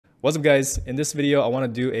What's up guys? In this video, I want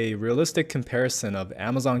to do a realistic comparison of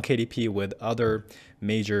Amazon KDP with other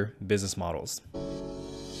major business models.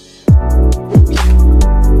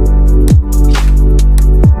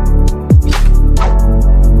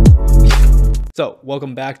 So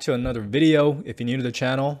welcome back to another video. If you're new to the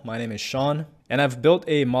channel, my name is Sean and I've built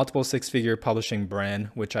a multiple six-figure publishing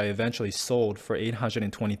brand, which I eventually sold for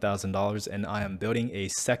 $820,000, and I am building a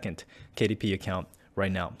second KDP account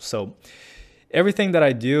right now. So everything that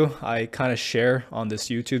I do, I kind of share on this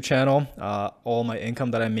YouTube channel. All my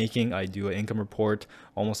income that I'm making, I do an income report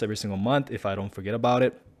almost every single month if I don't forget about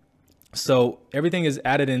it. So everything is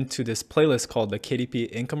added into this playlist called the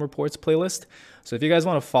KDP Income Reports playlist. So if you guys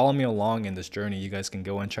want to follow me along in this journey, you guys can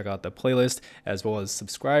go and check out the playlist as well as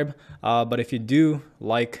subscribe. But if you do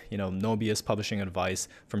like, no BS publishing advice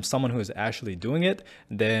from someone who is actually doing it,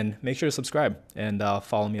 then make sure to subscribe and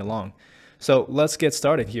follow me along. So let's get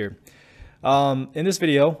started here. In this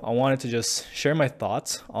video, I wanted to just share my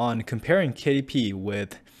thoughts on comparing KDP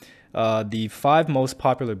with the 5 most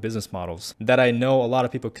popular business models that I know a lot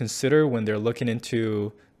of people consider when they're looking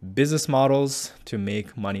into business models to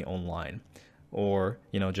make money online, or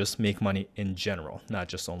just make money in general, not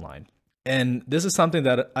just online. And this is something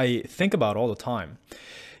that I think about all the time.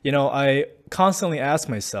 I constantly ask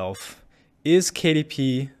myself, is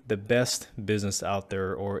KDP the best business out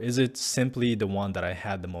there, or is it simply the one that I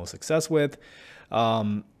had the most success with?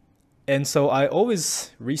 And so I always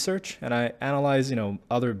research and I analyze,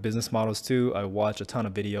 other business models too. I watch a ton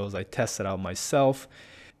of videos, I test it out myself,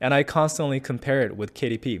 and I constantly compare it with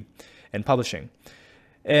KDP and publishing.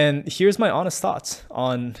 And here's my honest thoughts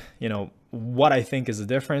on, what I think is the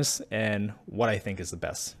difference and what I think is the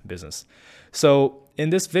best business. So in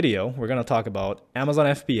this video, we're going to talk about Amazon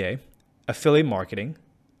FBA, affiliate marketing,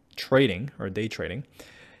 trading or day trading,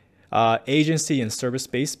 agency and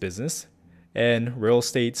service-based business, and real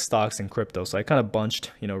estate, stocks, and crypto. So I kind of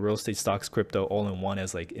bunched, real estate, stocks, crypto all in one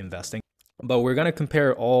as like investing. But we're going to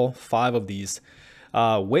compare all 5 of these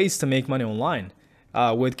ways to make money online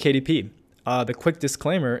with KDP. The quick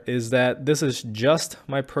disclaimer is that this is just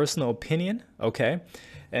my personal opinion, okay?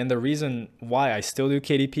 And the reason why I still do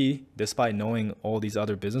KDP despite knowing all these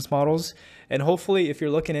other business models. And hopefully if you're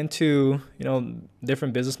looking into,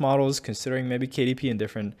 different business models, considering maybe KDP in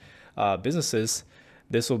different businesses,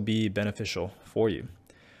 this will be beneficial for you.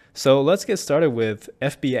 So let's get started with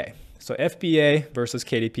FBA. So FBA versus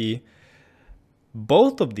KDP.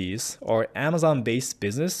 Both of these are Amazon-based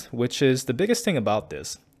business, which is the biggest thing about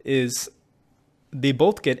this is they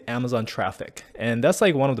both get Amazon traffic. And that's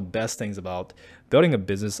like one of the best things about building a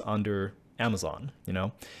business under Amazon,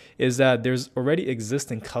 is that there's already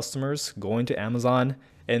existing customers going to Amazon,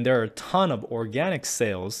 and there are a ton of organic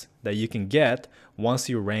sales that you can get once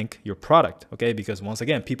you rank your product, okay? Because once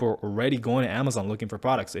again, people are already going to Amazon looking for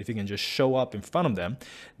products. So if you can just show up in front of them,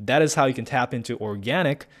 that is how you can tap into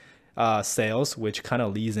organic sales, which kind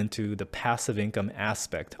of leads into the passive income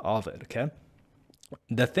aspect of it, okay?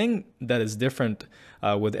 The thing that is different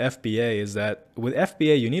with FBA is that with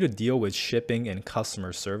FBA, you need to deal with shipping and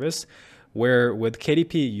customer service, where with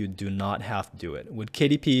KDP, you do not have to do it. With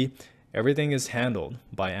KDP, everything is handled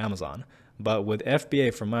by Amazon. But with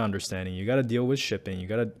FBA, from my understanding, you got to deal with shipping, you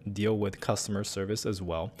got to deal with customer service as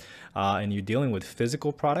well. And you're dealing with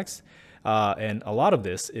physical products. And a lot of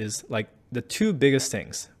this is like the 2 biggest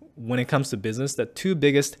things when it comes to business, the 2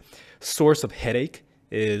 biggest source of headache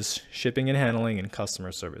is shipping and handling and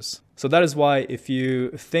customer service. So that is why if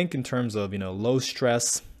you think in terms of, low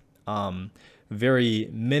stress, very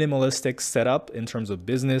minimalistic setup in terms of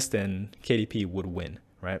business, then KDP would win,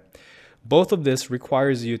 right? Both of this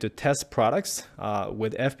requires you to test products.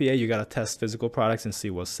 With FBA, you got to test physical products and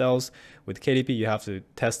see what sells. With KDP, you have to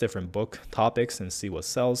test different book topics and see what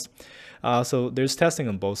sells. So there's testing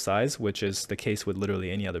on both sides, which is the case with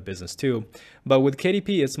literally any other business too. But with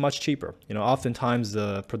KDP, it's much cheaper. Oftentimes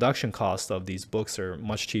the production cost of these books are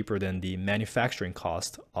much cheaper than the manufacturing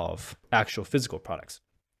cost of actual physical products.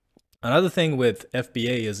 Another thing with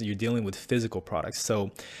FBA is you're dealing with physical products.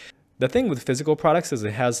 So the thing with physical products is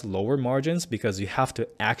it has lower margins because you have to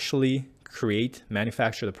actually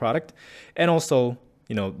manufacture the product, and also,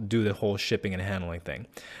 do the whole shipping and handling thing,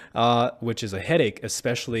 which is a headache,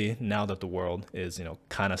 especially now that the world is,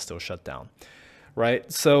 kind of still shut down,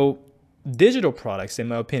 right? So digital products, in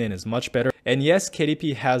my opinion, is much better. And yes,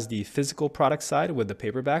 KDP has the physical product side with the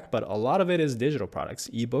paperback, but a lot of it is digital products,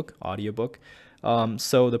 ebook, audiobook.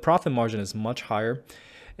 So the profit margin is much higher.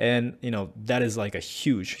 And, that is like a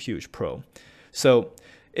huge pro. So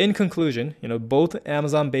in conclusion, both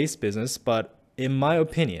Amazon-based business, but in my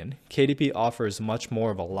opinion, KDP offers much more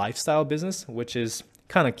of a lifestyle business, which is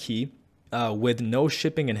kind of key with no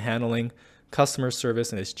shipping and handling, customer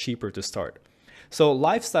service, and it's cheaper to start. So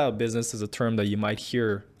lifestyle business is a term that you might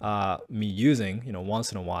hear me using,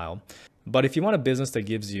 once in a while. But if you want a business that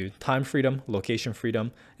gives you time freedom, location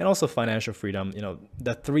freedom, and also financial freedom,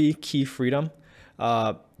 the three key freedom,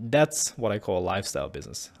 that's what I call a lifestyle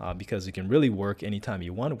business, because you can really work anytime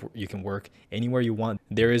you want. You can work anywhere you want.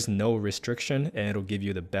 There is no restriction, and it'll give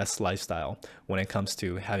you the best lifestyle when it comes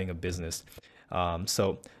to having a business.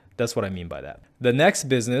 So that's what I mean by that. The next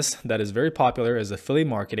business that is very popular is affiliate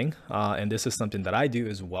marketing. And this is something that I do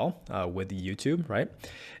as well with YouTube, right?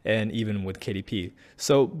 And even with KDP.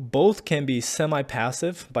 So both can be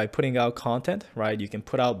semi-passive by putting out content, right? You can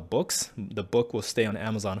put out books. The book will stay on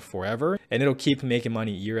Amazon forever, and it'll keep making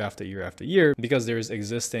money year after year after year because there's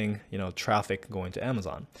existing, traffic going to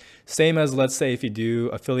Amazon. Same as, let's say, if you do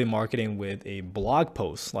affiliate marketing with a blog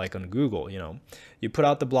post, like on Google, you put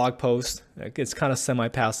out the blog post, it's kind of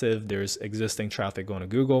semi-passive. There's existing traffic going to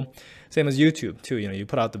Google. Same as YouTube too. You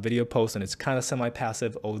put out the video post and it's kind of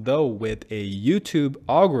semi-passive, although with a YouTube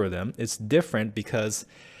algorithm, it's different because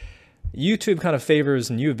YouTube kind of favors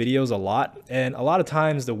new videos a lot. And a lot of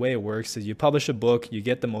times the way it works is you publish a book, you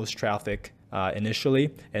get the most traffic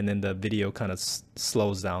initially, and then the video kind of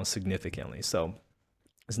slows down significantly. So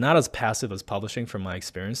it's not as passive as publishing from my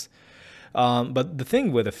experience. But the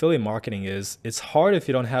thing with affiliate marketing is it's hard if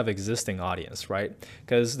you don't have existing audience, right?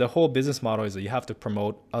 Because the whole business model is that you have to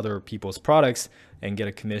promote other people's products and get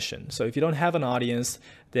a commission. So if you don't have an audience,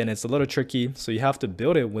 then it's a little tricky. So you have to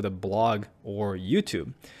build it with a blog or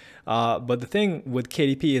YouTube. But the thing with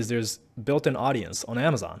KDP is there's built-in audience on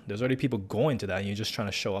Amazon. There's already people going to that and you're just trying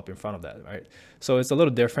to show up in front of that, right? So it's a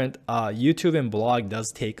little different. YouTube and blog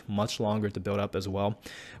does take much longer to build up as well.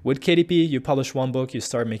 With KDP, you publish one book, you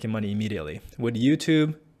start making money immediately. With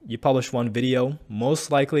YouTube, you publish one video,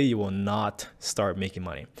 most likely you will not start making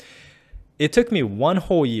money. It took me one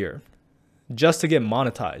whole year just to get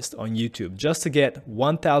monetized on YouTube, just to get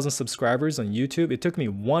 1,000 subscribers on YouTube. It took me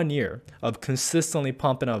 1 year of consistently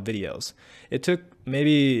pumping out videos. It took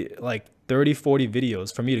maybe like 30, 40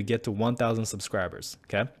 videos for me to get to 1,000 subscribers,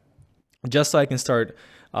 okay? Just so I can start,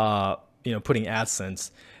 putting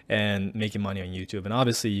AdSense and making money on YouTube. And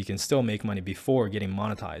obviously you can still make money before getting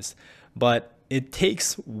monetized, but it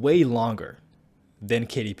takes way longer than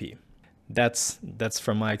KDP. That's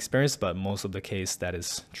from my experience, but most of the case that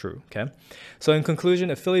is true, okay? So in conclusion,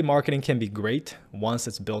 affiliate marketing can be great once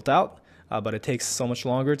it's built out, but it takes so much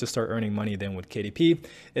longer to start earning money than with KDP.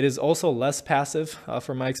 It is also less passive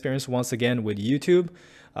from my experience. Once again, with YouTube,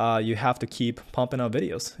 you have to keep pumping out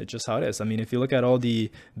videos. It's just how it is. I mean, if you look at all the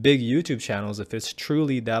big YouTube channels, if it's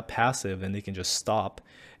truly that passive, then they can just stop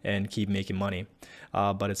and keep making money.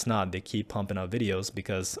 But it's not. They keep pumping out videos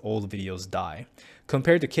because old videos die.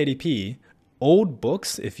 Compared to KDP, old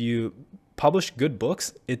books, if you publish good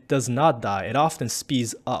books, it does not die. It often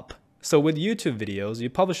speeds up. So with YouTube videos, you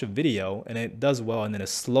publish a video and it does well and then it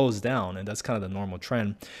slows down, and that's kind of the normal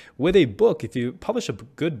trend. With a book, if you publish a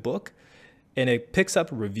good book and it picks up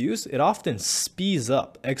reviews, it often speeds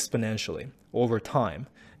up exponentially over time.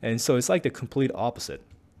 And so it's like the complete opposite.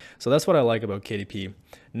 So that's what I like about KDP.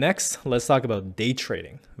 Next, let's talk about day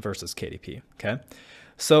trading versus KDP, okay?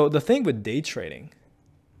 So the thing with day trading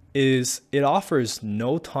is it offers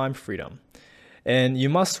no time freedom, and you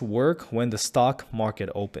must work when the stock market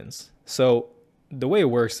opens. So the way it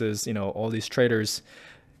works is, all these traders,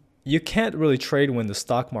 you can't really trade when the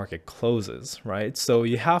stock market closes, right? So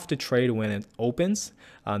you have to trade when it opens.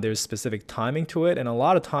 There's specific timing to it. And a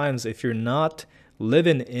lot of times, if you're not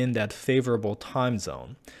living in that favorable time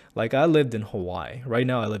zone, like I lived in Hawaii, right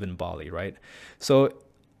now I live in Bali, right? So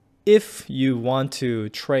if you want to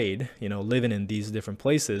trade, living in these different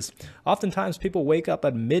places, oftentimes people wake up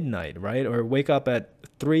at midnight, right? Or wake up at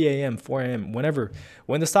 3 a.m., 4 a.m., whenever.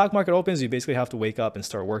 When the stock market opens, you basically have to wake up and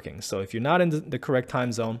start working. So if you're not in the correct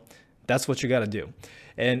time zone, that's what you got to do.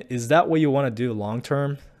 And is that what you want to do long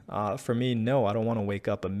term? For me, no, I don't want to wake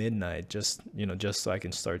up at midnight just so I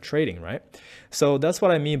can start trading, right? So that's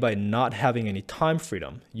what I mean by not having any time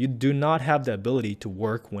freedom. You do not have the ability to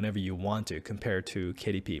work whenever you want to compared to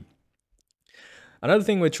KDP. Another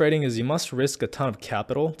thing with trading is you must risk a ton of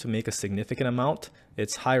capital to make a significant amount.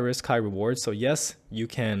 It's high risk, high reward. So yes, you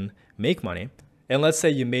can make money. And let's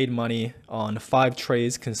say you made money on 5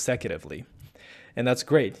 trades consecutively. And that's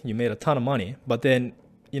great. You made a ton of money. But then,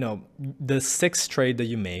 the 6th trade that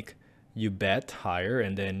you make, you bet higher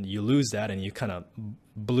and then you lose that and you kind of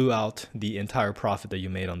blew out the entire profit that you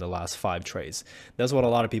made on the last 5 trades. That's what a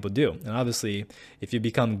lot of people do. And obviously, if you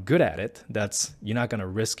become good at it, you're not going to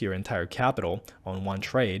risk your entire capital on one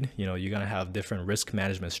trade. You're going to have different risk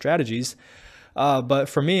management strategies. But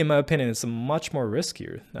for me, in my opinion, it's much more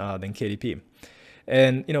riskier than KDP.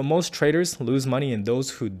 And most traders lose money, and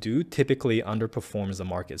those who do typically underperforms the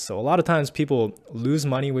market. So a lot of times people lose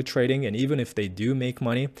money with trading, and even if they do make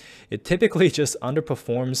money, it typically just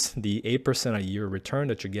underperforms the 8% a year return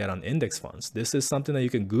that you get on index funds. This is something that you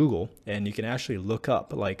can Google and you can actually look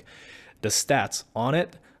up like the stats on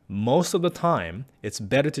it. Most of the time, it's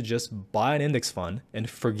better to just buy an index fund and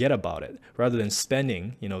forget about it rather than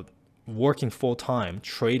spending, working full time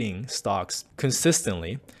trading stocks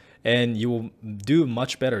consistently. And you will do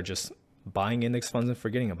much better just buying index funds and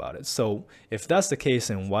forgetting about it. So if that's the case,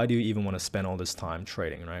 then why do you even want to spend all this time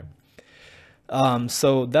trading, right?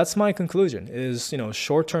 So that's my conclusion is,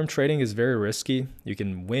 short-term trading is very risky. You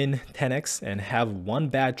can win 10x and have one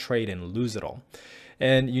bad trade and lose it all.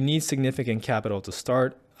 And you need significant capital to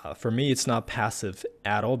start. For me, it's not passive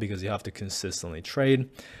at all because you have to consistently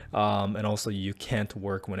trade. And also you can't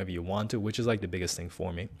work whenever you want to, which is like the biggest thing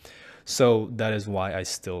for me. So that is why I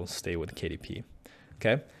still stay with KDP.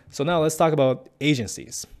 Okay. So now let's talk about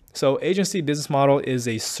agencies. So agency business model is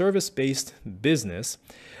a service-based business,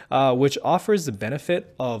 which offers the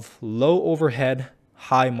benefit of low overhead,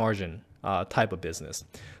 high margin type of business.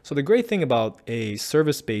 So the great thing about a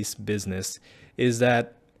service-based business is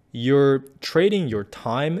that you're trading your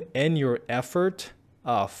time and your effort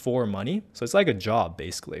for money. So it's like a job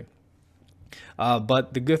basically.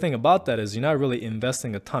 But the good thing about that is you're not really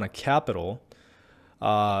investing a ton of capital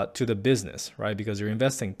to the business, right? Because you're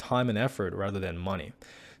investing time and effort rather than money.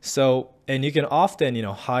 So, and you can often,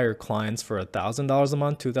 hire clients for $1,000 a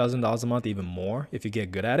month, $2,000 a month, even more if you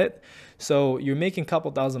get good at it. So you're making a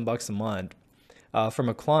couple $1,000 a month from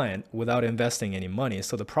a client without investing any money.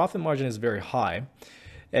 So the profit margin is very high.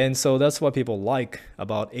 And so that's what people like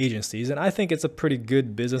about agencies. And I think it's a pretty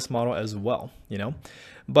good business model as well,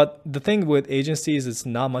 But the thing with agencies is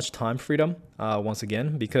not much time freedom, once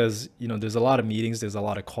again, because, there's a lot of meetings, there's a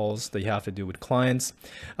lot of calls that you have to do with clients.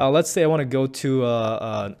 Let's say I want to go to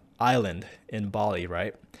an island in Bali,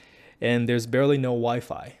 right? And there's barely no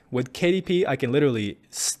Wi-Fi. With KDP, I can literally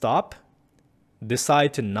stop,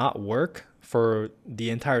 decide to not work for the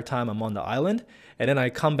entire time I'm on the island, and then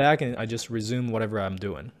I come back and I just resume whatever I'm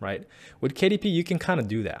doing, right? With KDP, you can kind of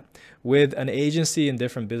do that. With an agency and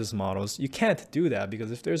different business models, you can't do that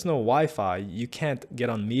because if there's no Wi-Fi, you can't get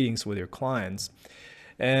on meetings with your clients.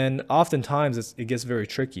 And oftentimes it gets very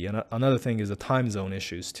tricky. And another thing is the time zone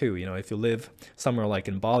issues too. If you live somewhere like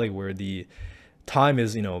in Bali where the time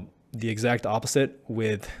is, the exact opposite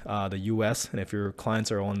with the US, and if your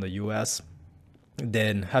clients are on the US,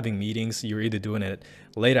 then having meetings, you're either doing it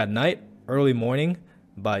late at night, early morning,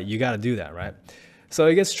 but you got to do that, right? So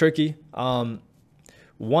it gets tricky.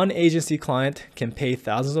 One agency client can pay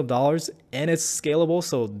thousands of dollars and it's scalable.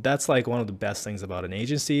 So that's like one of the best things about an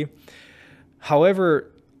agency.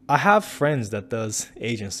 However, I have friends that does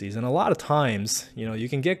agencies, and a lot of times, you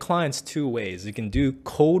can get clients two ways. You can do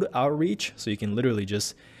cold outreach. So you can literally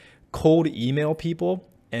just cold email people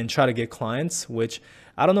and try to get clients, which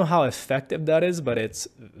I don't know how effective that is, but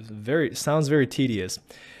sounds very tedious.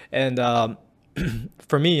 And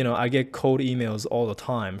for me, I get cold emails all the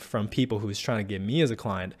time from people who's trying to get me as a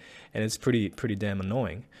client, and it's pretty damn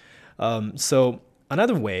annoying. So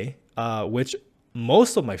another way, which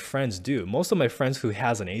most of my friends do, most of my friends who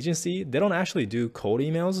has an agency, they don't actually do cold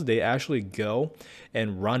emails. They actually go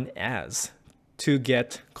and run ads to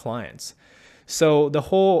get clients. So the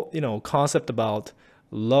whole, concept about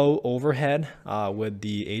low overhead with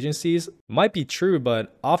the agencies might be true,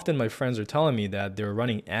 but often my friends are telling me that they're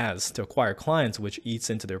running ads to acquire clients, which eats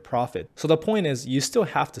into their profit. So the point is you still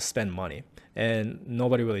have to spend money, and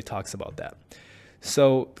nobody really talks about that.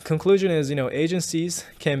 So conclusion is, agencies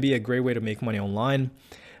can be a great way to make money online,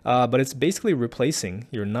 but it's basically replacing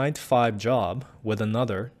your 9-to-5 job with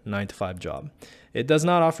another 9-to-5 job. It does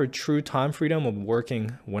not offer true time freedom of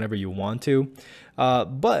working whenever you want to,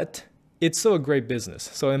 but it's still a great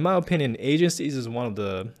business. So in my opinion, agencies is one of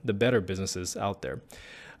the better businesses out there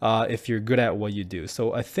if you're good at what you do.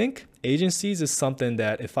 So I think agencies is something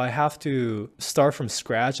that if I have to start from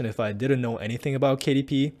scratch and if I didn't know anything about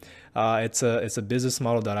KDP, it's a business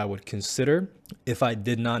model that I would consider if I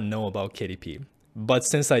did not know about KDP. But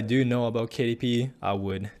since I do know about KDP, I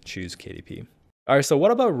would choose KDP. All right, so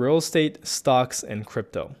what about real estate, stocks, and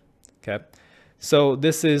crypto? Okay. So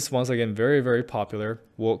this is, once again, very, very popular.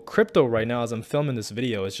 Well, crypto right now, as I'm filming this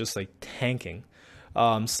video, is just like tanking.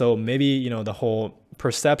 So maybe, the whole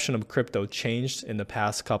perception of crypto changed in the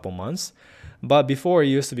past couple months. But before, it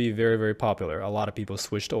used to be very, very popular. A lot of people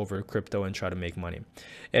switched over to crypto and try to make money.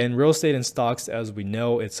 And real estate and stocks, as we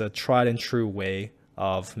know, it's a tried and true way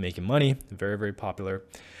of making money. Very, very popular.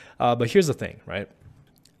 But here's the thing, right?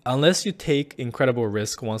 Unless you take incredible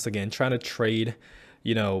risk, once again, trying to trade,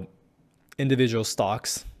 individual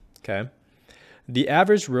stocks, okay? The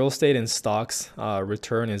average real estate and stocks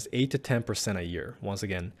return is 8 to 10% a year. Once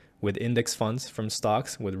again, with index funds from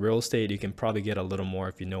stocks, with real estate, you can probably get a little more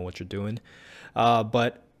if you know what you're doing.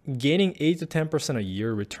 But gaining 8 to 10% a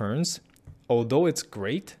year returns, although it's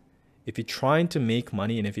great, if you're trying to make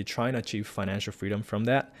money and if you're trying to achieve financial freedom from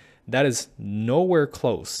that, that is nowhere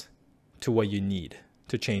close to what you need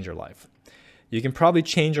to change your life. You can probably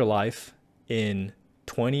change your life in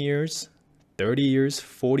 20 years, 30 years,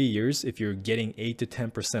 40 years if you're getting 8 to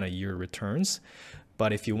 10% a year returns.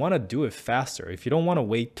 But if you want to do it faster, if you don't want to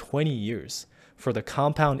wait 20 years for the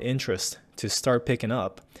compound interest to start picking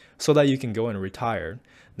up so that you can go and retire,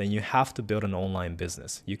 then you have to build an online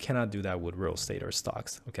business. You cannot do that with real estate or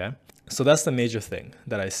stocks, okay? So that's the major thing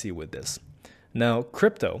that I see with this. Now,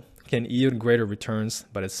 crypto can yield greater returns,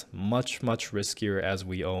 but it's much, much riskier, as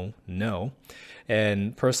we all know.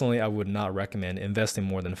 And personally, I would not recommend investing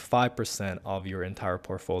more than 5% of your entire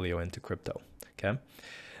portfolio into crypto, okay?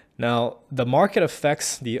 Now, the market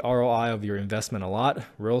affects the ROI of your investment a lot.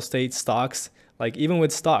 Real estate, stocks, like even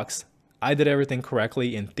with stocks, I did everything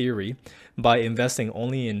correctly in theory by investing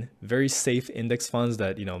only in very safe index funds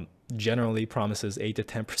that, generally promises 8 to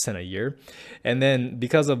 10% a year. And then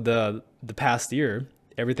because of the past year,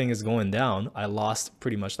 everything is going down. I lost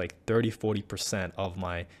pretty much like 30-40% of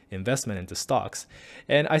my investment into stocks.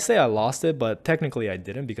 And I say I lost it, but technically I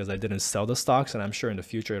didn't, because I didn't sell the stocks, and I'm sure in the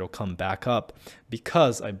future it'll come back up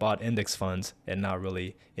because I bought index funds and not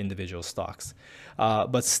really individual stocks.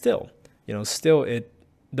 But still,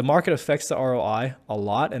 the market affects the ROI a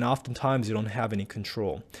lot, and oftentimes you don't have any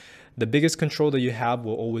control. The biggest control that you have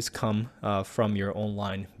will always come from your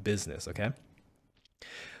online business, okay?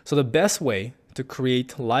 So the best way to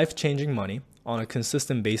create life-changing money on a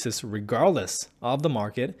consistent basis, regardless of the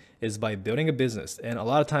market, is by building a business. And a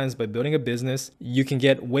lot of times by building a business, you can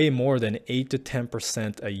get way more than 8 to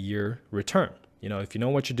 10% a year return. If you know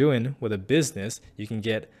what you're doing with a business, you can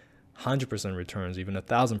get 100% returns, even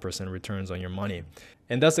 1,000% returns on your money.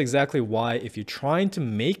 And that's exactly why if you're trying to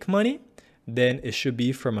make money, then it should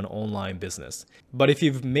be from an online business. But if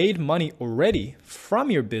you've made money already from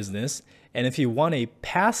your business, and if you want a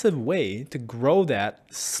passive way to grow that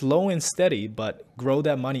slow and steady, but grow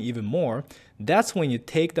that money even more, that's when you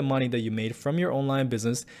take the money that you made from your online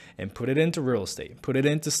business and put it into real estate, put it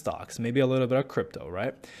into stocks, maybe a little bit of crypto,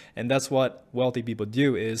 right? And that's what wealthy people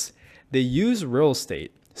do, is they use real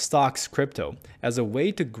estate, stocks, crypto as a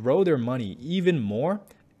way to grow their money even more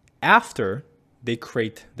after they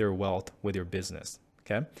create their wealth with your business,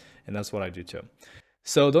 okay? And that's what I do too.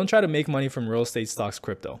 So don't try to make money from real estate, stocks,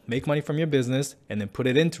 crypto. Make money from your business and then put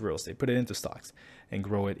it into real estate, put it into stocks, and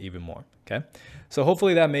grow it even more, okay? So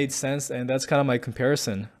hopefully that made sense, and that's kind of my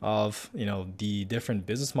comparison of, the different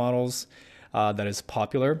business models that is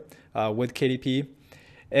popular with KDP.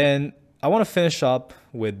 And I want to finish up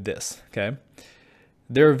with this, okay?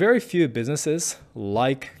 There are very few businesses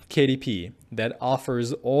like KDP that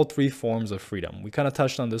offers all three forms of freedom. We kind of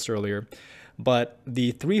touched on this earlier. But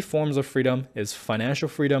the three forms of freedom is financial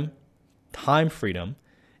freedom, time freedom,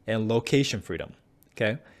 and location freedom,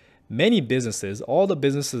 okay? Many businesses, all the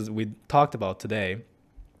businesses we talked about today,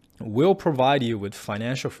 will provide you with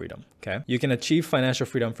financial freedom, okay? You can achieve financial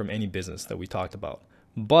freedom from any business that we talked about.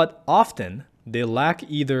 But often, they lack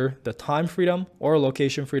either the time freedom or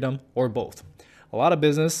location freedom or both. A lot of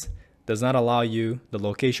business does not allow you the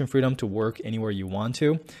location freedom to work anywhere you want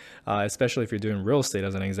to, especially if you're doing real estate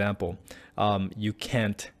as an example. You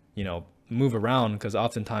can't, move around because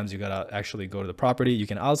oftentimes you gotta actually go to the property. You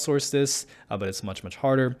can outsource this, but it's much, much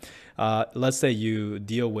harder. Let's say you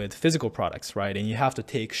deal with physical products, right? And you have to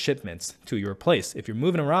take shipments to your place. If you're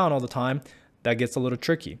moving around all the time, that gets a little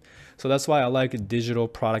tricky. So that's why I like a digital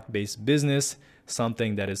product-based business,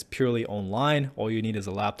 something that is purely online. All you need is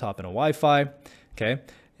a laptop and a Wi-Fi, okay?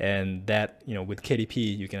 And that, with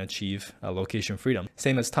KDP, you can achieve location freedom.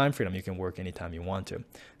 Same as time freedom, you can work anytime you want to,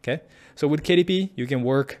 okay? So with KDP, you can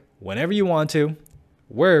work whenever you want to,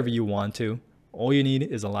 wherever you want to. All you need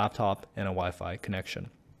is a laptop and a Wi-Fi connection.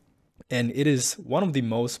 And it is one of the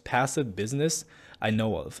most passive business I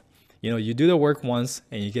know of. You do the work once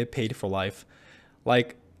and you get paid for life.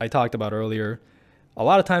 Like I talked about earlier, a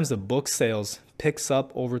lot of times the book sales picks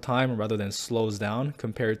up over time rather than slows down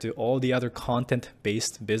compared to all the other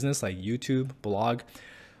content-based business like YouTube, blog,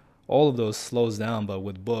 all of those slows down. But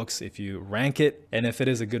with books, if you rank it and if it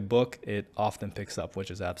is a good book, it often picks up, which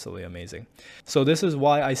is absolutely amazing. So this is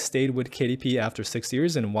why I stayed with KDP after 6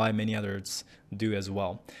 years and why many others do as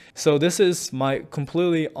well. So this is my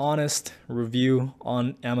completely honest review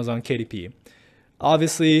on Amazon KDP.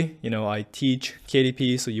 Obviously, I teach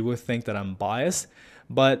KDP, so you would think that I'm biased,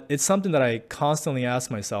 but it's something that I constantly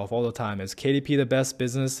ask myself all the time. Is KDP the best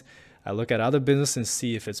business? I look at other businesses and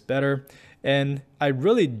see if it's better. And I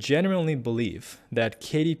really genuinely believe that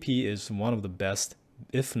KDP is one of the best,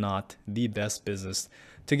 if not the best business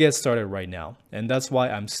to get started right now. And that's why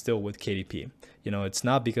I'm still with KDP. It's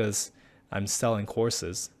not because I'm selling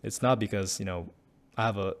courses. It's not because, I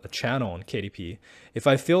have a channel on KDP. If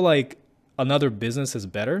I feel like another business is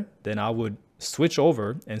better, then I would switch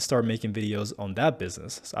over and start making videos on that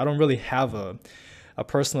business. So I don't really have a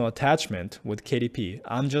personal attachment with KDP.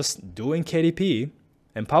 I'm just doing KDP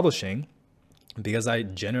and publishing because I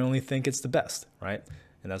genuinely think it's the best, right?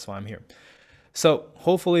 And that's why I'm here. So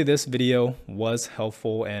hopefully this video was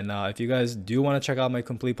helpful. And if you guys do want to check out my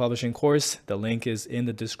complete publishing course, the link is in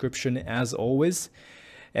the description as always.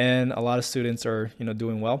 And a lot of students are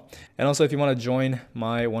doing well. And also, if you want to join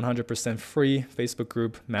my 100% free Facebook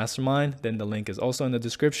group mastermind, then the link is also in the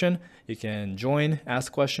description. You can join, ask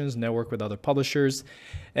questions, network with other publishers,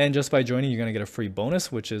 and just by joining, you're going to get a free bonus,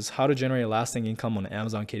 which is how to generate lasting income on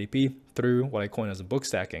Amazon KDP through what I coin as a book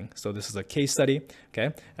stacking. So this is a case study,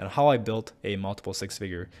 okay, and how I built a multiple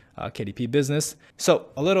six-figure KDP business. So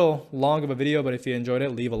a little long of a video, but if you enjoyed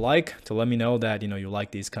it, leave a like to let me know that you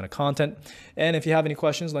like these kind of content. And if you have any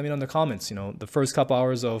questions, let me know in the comments. The first couple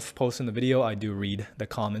hours of posting the video, I do read the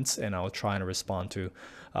comments and I'll try and respond to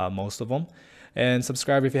most of them. And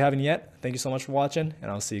subscribe if you haven't yet. Thank you so much for watching, and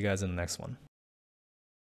I'll see you guys in the next one.